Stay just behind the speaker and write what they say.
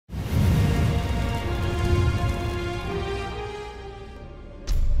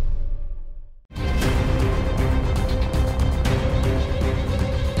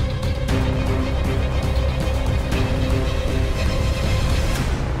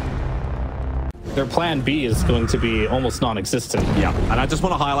their plan B is going to be almost non-existent. Yeah, and I just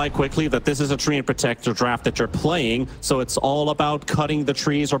want to highlight quickly that this is a tree and protector draft that you're playing, so it's all about cutting the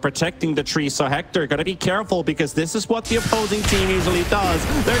trees or protecting the trees. So Hector, gotta be careful, because this is what the opposing team usually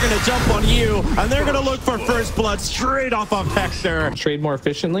does. They're gonna jump on you, and they're gonna look for first blood straight off of Hector. Trade more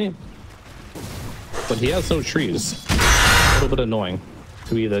efficiently, but he has no trees. A little bit annoying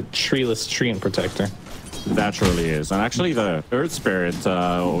to be the treeless tree and protector. That truly is. And actually the Earth Spirit,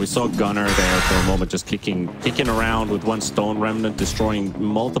 we saw Gunnar there for a moment just kicking around with one Stone Remnant, destroying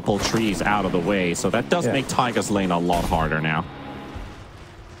multiple trees out of the way. So that does make Taiga's lane a lot harder now.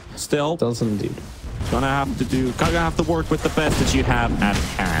 Still, does indeed. Gonna have to work with the best that you have at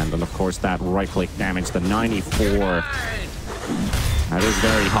hand. And of course that right click damage, the 94. That is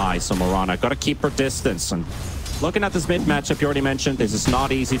very high, so Mirana gotta keep her distance. And looking at this mid matchup you already mentioned, this is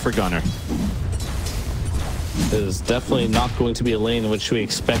not easy for Gunnar. It is definitely not going to be a lane in which we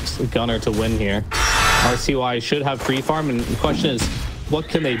expect Gunnar to win here. RCY should have free farm, and the question is, what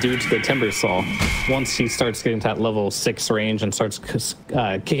can they do to the Timber Saw once he starts getting to that level 6 range and starts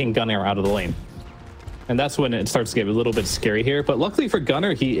kicking Gunnar out of the lane? And that's when it starts to get a little bit scary here. But luckily for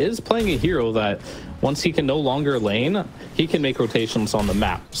Gunnar, he is playing a hero that once he can no longer lane, he can make rotations on the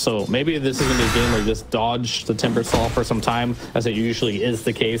map. So maybe this is going to be a game where you just dodge the Timber Saw for some time, as it usually is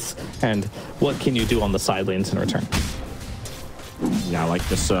the case. And what can you do on the side lanes in return? Yeah, like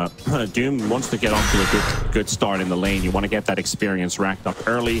this, Doom wants to get off to a good start in the lane. You want to get that experience racked up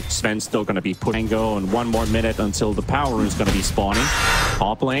early. Sven's still going to be putting go, and 1 more minute until the power room is going to be spawning.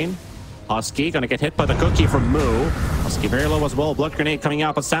 Top lane. Husky gonna get hit by the cookie from Moo. Husky very low as well. Blood grenade coming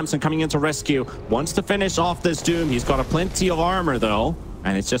out, but Samson coming in to rescue. Wants to finish off this Doom. He's got a plenty of armor though.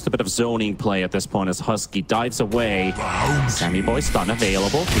 And it's just a bit of zoning play at this point as Husky dives away. Sammy Boy stun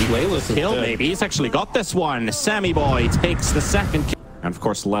available. Layla's kill maybe. He's actually got this one. Sammy Boy takes the second kill. And of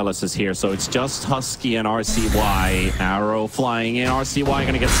course, Lelis is here, so it's just Husky and RCY. Arrow flying in. RCY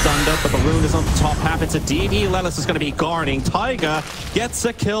going to get stunned up, but the rune is on the top half. It's a DD. Lelis is going to be guarding. Taiga gets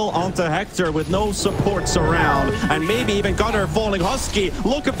a kill onto Hector with no supports around. And maybe even Gunnar falling. Husky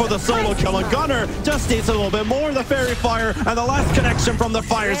looking for the solo kill. And Gunnar just needs a little bit more. The Fairy Fire and the last connection from the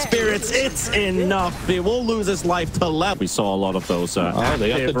Fire Spirits. It's enough. He will lose his life to left. We saw a lot of those they got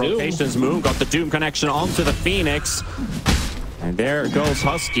the rotations. Moon got the Doom connection onto the Phoenix. And there goes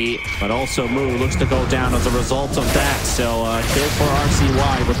Husky, but also Moo looks to go down as a result of that. So kill for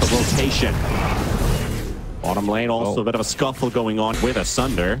RCY with the rotation. Bottom lane also a bit of a scuffle going on with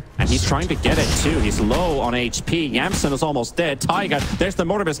Asunder. And he's trying to get it too. He's low on HP. Yamson is almost dead. Taiga, there's the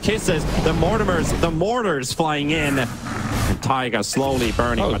Mortimer's kisses. The mortars flying in. And Taiga slowly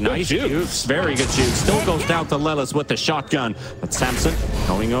burning, but nice juice. Very good juice. Still goes down to Lelis with the shotgun. But Samson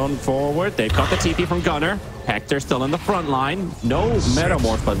going on forward. They've got the TP from Gunnar. Hector still in the front line. No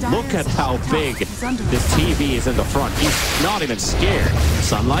Metamorph, but look at how big this TV is in the front. He's not even scared.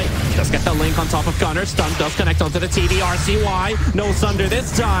 Sunlight does get the link on top of Gunnar. Stun does connect onto the TV. RCY, no Sunder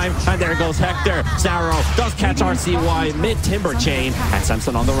this time. And there goes Hector. Zarro does catch RCY mid-timber chain. And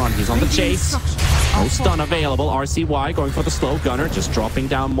Samson on the run. He's on the chase. No stun available. RCY going for the slow. Gunnar just dropping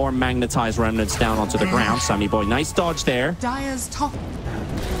down more Magnetize Remnants down onto the ground. Sammy Boy, nice dodge there. Dire's top.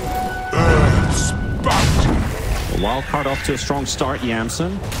 The wild card off to a strong start,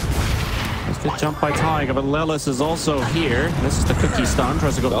 Yamson. Nice good jump by Taiga, but Lelis is also here. This is the cookie stun.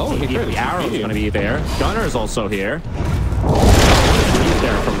 Tries to go the arrow is going to be there. Gunnar is also here.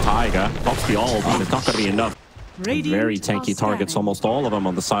 There from Taiga. Pops the ult, but it's not going to be enough. Very tanky targets, almost all of them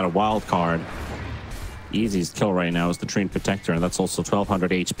on the side of wild card. Easy's kill right now is the Train Protector, and that's also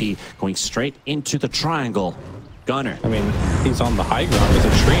 1200 HP going straight into the triangle. Gunnar. I mean, he's on the high ground with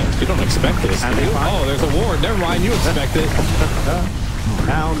a train. You don't expect this. Oh, there's a ward. Never mind. You expect it.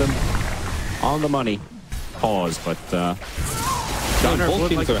 Found him on the money. Pause, but Gunnar, both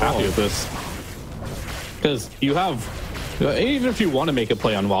teams are happy with this. Because you have, even if you want to make a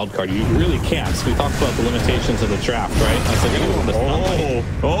play on wildcard, you really can't. So we talked about the limitations of the draft, right? That's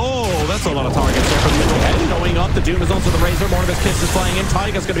that's a lot of targets there from the middle head. Going up, the Doom is also the Razor. More of his kiss is flying in.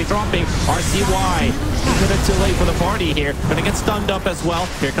 Taiga's going to be dropping. RCY. A bit too late for the party here. Going to get stunned up as well.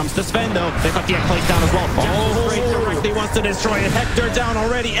 Here comes the Sven, though. They've got the X place down as well. Straight directly wants to destroy it. Hector down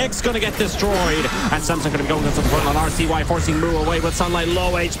already. X going to get destroyed. And Samson going to be going into the front on RCY, forcing Moo away with Sunlight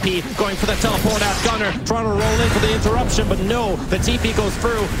low HP. Going for the teleport out. Gunnar trying to roll in for the interruption, but no. The TP goes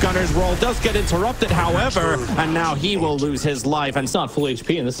through. Gunner's roll does get interrupted, however, and now he will lose his life. And it's not full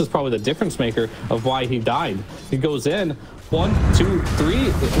HP, and this is probably the difference maker of why he died. He goes in, 1, 2,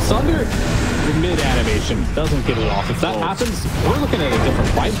 3, Sunder, mid-animation, doesn't get it off. If that happens, we're looking at a different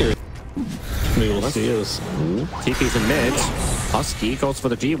fight here. Maybe we'll see this. TP's in mid. Husky goes for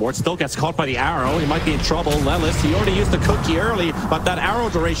the G-ward, still gets caught by the arrow. He might be in trouble. Lelis, he already used the cookie early, but that arrow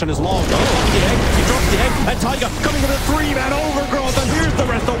duration is long. Oh, the egg, he drops the egg, and Taiga coming with a 3-man overgrowth, and here's the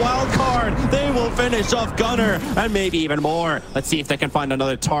rest of wild card. They will finish off Gunnar, and maybe even more. Let's see if they can find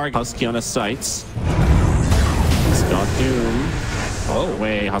another target. Husky on his sights. He's got Doom. Oh,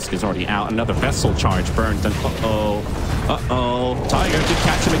 wait, Husky's already out. Another vessel charge burnt, and Tiger to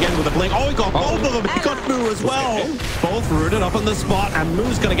catch him again with a blink. Oh, he got both of them. He got Moo as well. Both rooted up on the spot, and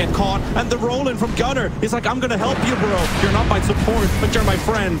Moo's gonna get caught. And the roll-in from Gunnar. He's like, I'm gonna help you, bro. You're not my support, but you're my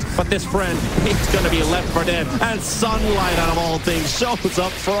friend. But this friend, he's gonna be left for dead. And Sunlight, out of all things, shows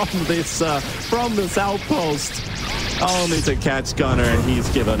up from this outpost, only to catch Gunnar, and he's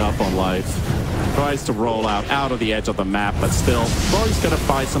given up on life. Tries to roll out of the edge of the map, but still, Roy's gonna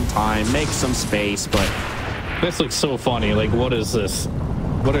buy some time, make some space, but this looks so funny. Like, what is this?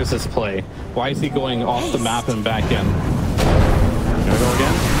 What is this play? Why is he going off the map and back in? Gonna go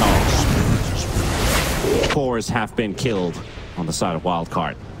again? Oh. Cores have been killed on the side of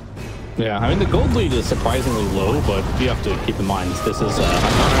wildcard. Yeah, I mean, the gold lead is surprisingly low, but you have to keep in mind this is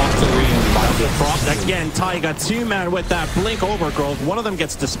dropped again. Taiga 2-man with that blink overgrowth. One of them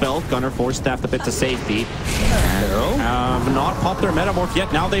gets dispelled. Gunnar force-staffed a bit to safety. Have not popped their metamorph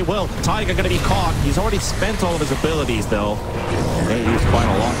yet. Now they will. Taiga gonna be caught. He's already spent all of his abilities, though. They used quite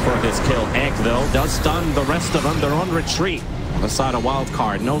a lot for this kill. Egg, though, does stun the rest of them. They're on retreat on the side of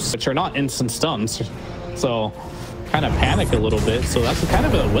wildcard. No, which are not instant stuns, so kind of panic a little bit. So that's kind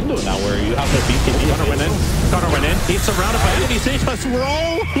of a window now where you have to beat Gunnar went in. Gunnar went in. He's surrounded by enemies. He just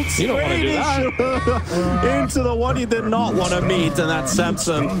rolled you don't want to do that. into the one he did not want to meet, and that's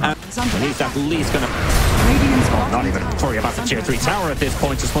Samson. And he's at least going to... not even worry about the tier 3 tower at this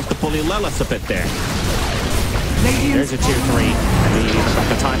point. Just wants to bully Lelis a bit there. There's a tier 3. And he even got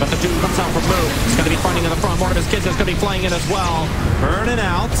the time, but the Doom comes out from Moo. He's going to be fighting in the front. One of his kids is going to be flying in as well. Burning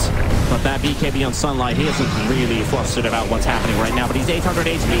out. But that BKB on Sunlight, he isn't really flustered about what's happening right now. But he's 800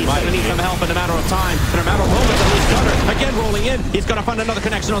 HP. He's going to need some help in a matter of time. In a matter of moments, at least Gunnar again rolling in. He's going to find another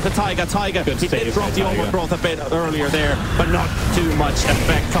connection onto Taiga. He did drop the overgrowth a bit earlier there, but not too much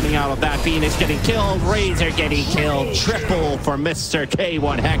effect coming out of that. Phoenix getting killed. Razor getting killed. Triple for Mr.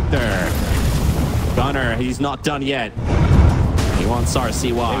 K1 Hector. Gunnar, he's not done yet. He wants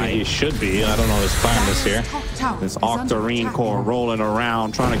RCY. Maybe he should be. I don't know his plan this year. This Octarine core rolling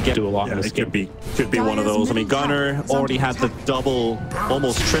around, trying to get do a lot in this game. Could be one of those. I mean, Gunnar already had the double,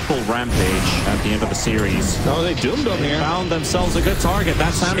 almost triple rampage at the end of the series. Oh, they doomed him here. Found themselves a good target.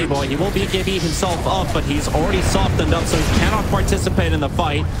 That's Sammy Boy. He will BKB himself up, but he's already softened up, so he cannot participate in the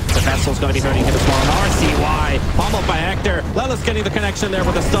fight. The vessel's going to be hurting him as well. And RCY, pummeled by Hector. Lelis getting the connection there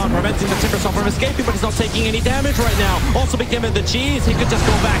with the stun, preventing the Timbersaw from escaping, but he's not taking any damage right now. Also be given the cheese. He could just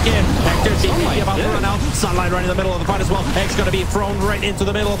go back in. Hector's BKB about to run out. Sunlight right in the middle of the fight as well. Egg's going to be thrown right into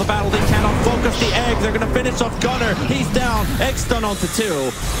the middle of the battle. They cannot focus the Egg. They're going to finish off Gunnar. He's down. Egg's done onto 2.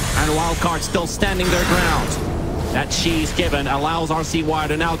 And Wildcard still standing their ground. That cheese given allows RCY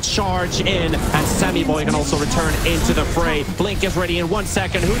to now charge in, and Sammy Boy can also return into the fray. Blink is ready in 1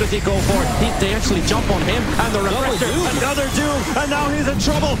 second. Who does he go for? They actually jump on him, and the refresher, another Doom, and now he's in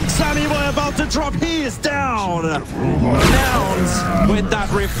trouble. Sammy Boy about to drop. He is down. Nouns with that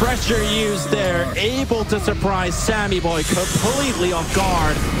refresher used there, able to surprise Sammy Boy completely off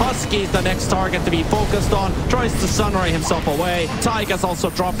guard. Husky's the next target to be focused on. Tries to sunray himself away. Taiga's also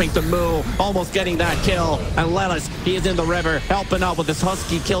dropping to Moo, almost getting that kill, and Lelis, he is in the river, helping out with this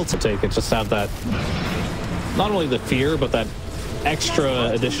Husky kill to take it. Just have that, not only the fear, but that extra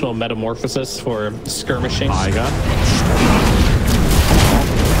additional metamorphosis for skirmishing. Taiga.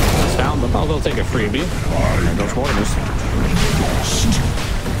 Found them. Oh, they'll take a freebie. There goes Warriors.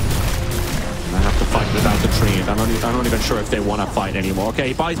 I have to fight without the tree. I'm not even sure if they want to fight anymore. Okay,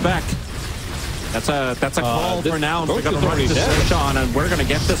 he buys back. That's a call for now. We're going to run to search on, and we're going to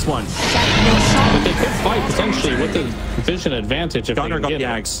get this one. But they could fight potentially with the vision advantage if Gunnar got the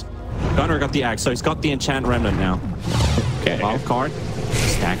axe. Gunnar got the axe, so he's got the enchant remnant now. Okay. Wild card.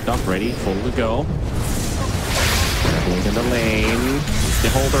 Stacked up, ready, full to go. Blink in the lane. The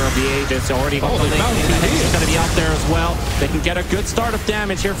holder of the Aegis already got the lane. He's going to be out there as well. They can get a good start of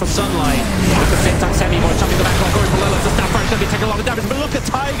damage here from Sunlight. At the same time, Sammy Boy jumping the back line. Of course, Lelis is not going to be taking a lot of damage. But look at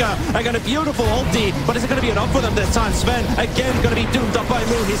Taiga. I got a beautiful ulti. But is it going to be enough for them this time? Sven, again, going to be doomed up by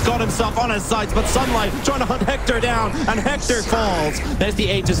Moo. He's got himself on his sights. But Sunlight trying to hunt Hector down. And Hector falls. There's the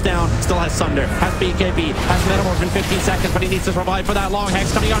Aegis down. Still has Sunder. Has BKB. Has Metamorph in 15 seconds. But he needs to survive for that long.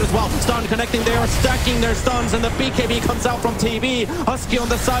 Hex coming out as well. Stun connecting. They are stacking their stuns. And the BKB comes out from TV. Husky Husky on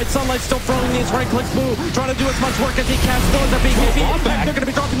the side. Sunlight still throwing these right clicks. Move, trying to do as much work as he can. Still is a big hit. They're going to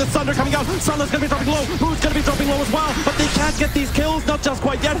be dropping the Thunder coming out. Sunlight's going to be dropping low. Move's going to be dropping low as well. But they can't get these kills. Not just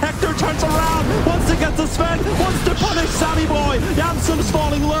quite yet. Hector turns around. Wants to get the Sven. Wants to punish Sammy Boy. Yamson's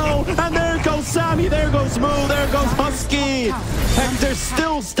falling low. And there goes Sammy. There goes Moo. There goes Husky. Hector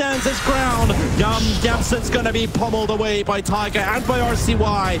still stands his ground. Yamson's going to be pummeled away by Taiga and by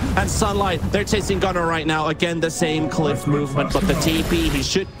RCY. And Sunlight, they're chasing Gunnar right now. Again, the same cliff movement, but the TP, he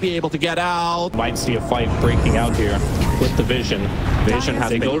should be able to get out. Might see a fight breaking out here with the Vision. Vision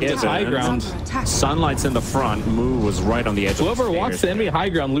has been given. High ground. Sunlight's in the front. Moo was right on the edge. Whoever of the walks the enemy high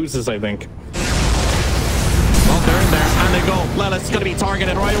ground loses, I think. Well, they're in there, and they go. Lelis going to be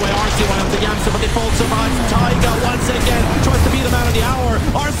targeted right away. RCY on the Yamson, but they both survive. Taiga once again tries to beat him out of the hour.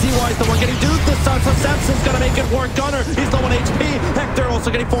 RCY is the one getting duped this time, so Samson's going to make it work. Gunnar, he's low on HP. Hector also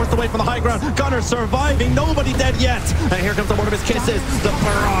getting forced away from the high ground. Gunnar surviving. Nobody dead yet. And here comes one of his kisses. The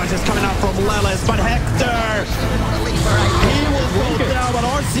barrage is coming out from Lelis, but Hector, he will go down, but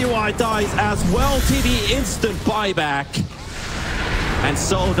RCY dies as well. TV instant buyback. And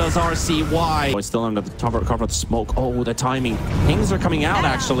so does RCY. Boy, still under the cover of the smoke. Oh, the timing. Things are coming out,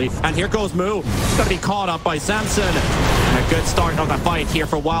 actually. And here goes Moo. He's going to be caught up by Samson. And a good start of the fight here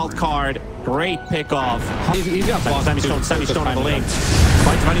for Wildcard. Great pickoff. He's got Sammy Stone on the link.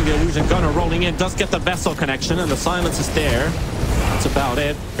 Fight finding the illusion. Gunnar rolling in. Does get the vessel connection, and the silence is there. That's about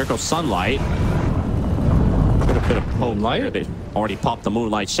it. Here goes Sunlight. A bit of Moonlight. They already popped the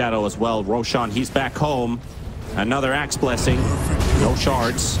Moonlight Shadow as well. Roshan, he's back home. Another Axe Blessing. No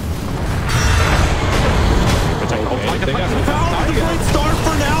shards. Great start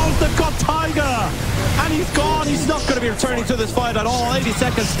for now. They've got Taiga. And he's gone. He's not going to be returning to this fight at all. 80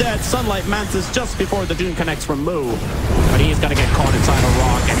 seconds dead. Sunlight Mantis just before the Doom connects from Moo. But he's going to get caught inside a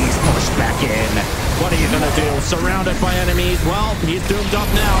rock, and he's pushed back in. What are you going to do? Surrounded by enemies. Well, he's doomed up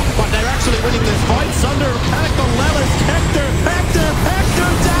now. But they're actually winning this fight. Sunder, panic on Lelis.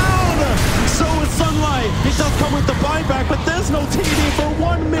 Hector down! So is Sunlight. He does come with the buyback, but there's no TD for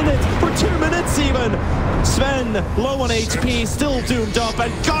 1 minute, for 2 minutes even. Sven, low on HP, still doomed up,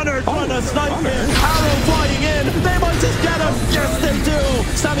 and Gunnar trying to snipe him. Arrow flying in. They might just get him. Yes, they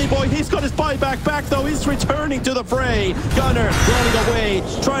do. Sammy Boy, he's got his buyback back, though. He's returning to the fray. Gunnar running away,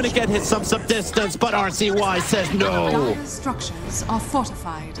 trying to get his some distance, but RCY says no. Dire structures are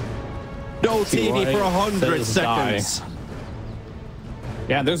fortified. No TV for 100 seconds.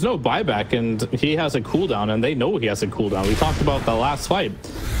 Yeah, there's no buyback, and he has a cooldown, and they know he has a cooldown. We talked about the last fight.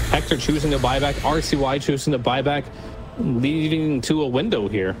 Hector choosing to buyback, RCY choosing to buyback, leading to a window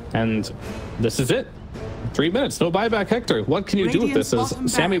here. And this is it. 3 minutes, no buyback, Hector. What can you do with this as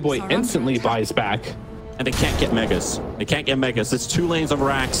Sammy Boy instantly buys back? And they can't get Megas. They can't get Megas. It's 2 lanes of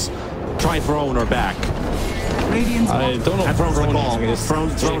racks. Try throne or back. I don't know. And Throne's the call.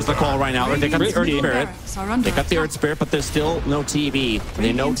 Throne's the call right now. They got the Earth Spirit. They got the Earth Spirit, but there's still no TV.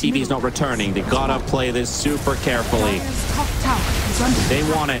 They know TV's not returning. They gotta play this super carefully. They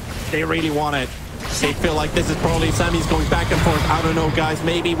want it. They really want it. They feel like this is probably Sammy's going back and forth. I don't know, guys.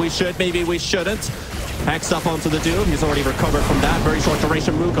 Maybe we should. Maybe we shouldn't. Hacks up onto the Doom. He's already recovered from that. Very short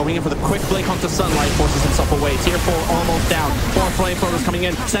duration move. Going in for the quick blink onto Sunlight. Forces himself away. Tier 4 almost down. 4 flamethrowers coming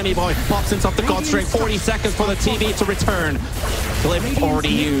in. Sammy Boy pops himself the God String. 40 seconds for the TV to return. Glyph already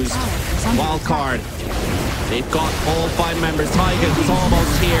used. Wild card. They've got all 5 members. Taiga is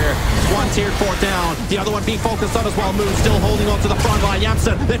almost here. One tier 4 down. The other one being focused on as well. Moon still holding on to the front line.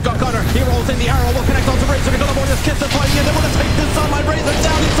 Yamson, they've got Gunnar. He rolls in the arrow. Will connect onto Razor. They're going to board this kiss and fighting in. They want to take this Sunlight. Razor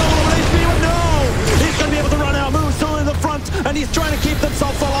down. He's solo with HP. No! He's going to be able to run out. Moon's still in the front, and he's trying to keep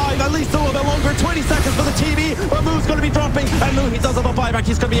themselves alive. At least a little bit longer. 20 seconds for the TV, but Moon's going to be dropping. And Moon, he does have a buyback.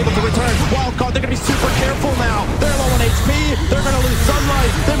 He's going to be able to return. Wildcard, they're going to be super careful now. They're low on HP. They're going to lose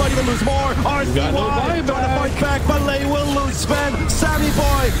Sunlight. They might even lose more. RCY trying to fight back, but they will lose Sven. Sammy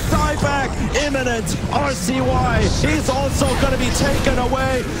Boy, buyback imminent. RCY, he's also going to be taken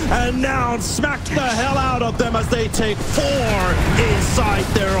away. And now smack the hell out of them as they take 4 inside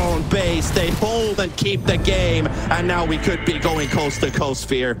their own base. They hold and keep the game. And now we could be going coast to coast,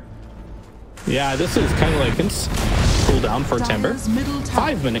 Fear. Yeah, this is kind of like cooldown for Timber.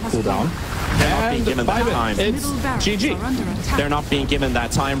 5-minute cooldown. They're not being given that time. It's GG. They're not being given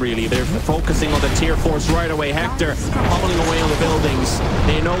that time, really. They're focusing on the tier 4s right away. Hector pummeling away on the buildings.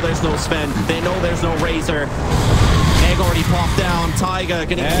 They know there's no Sven. They know there's no Razor. Egg already popped down. Taiga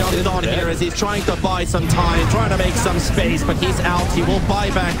getting jumped on here as he's trying to buy some time, trying to make some space, but he's out. He will buy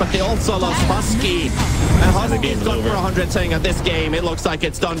back, but they also lost Husky. And Husky's gone for 100 thing at this game. It looks like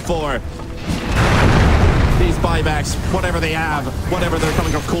it's done for. These buybacks, whatever they have, whatever they're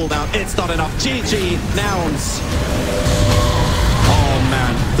coming off cooldown, it's not enough. GG, Nouns. Oh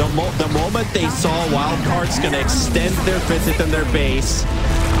The moment they saw Wildcard's going to extend their visit and their base,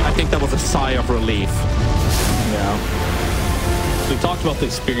 I think that was a sigh of relief. Yeah. We talked about the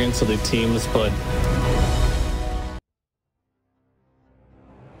experience of the teams, but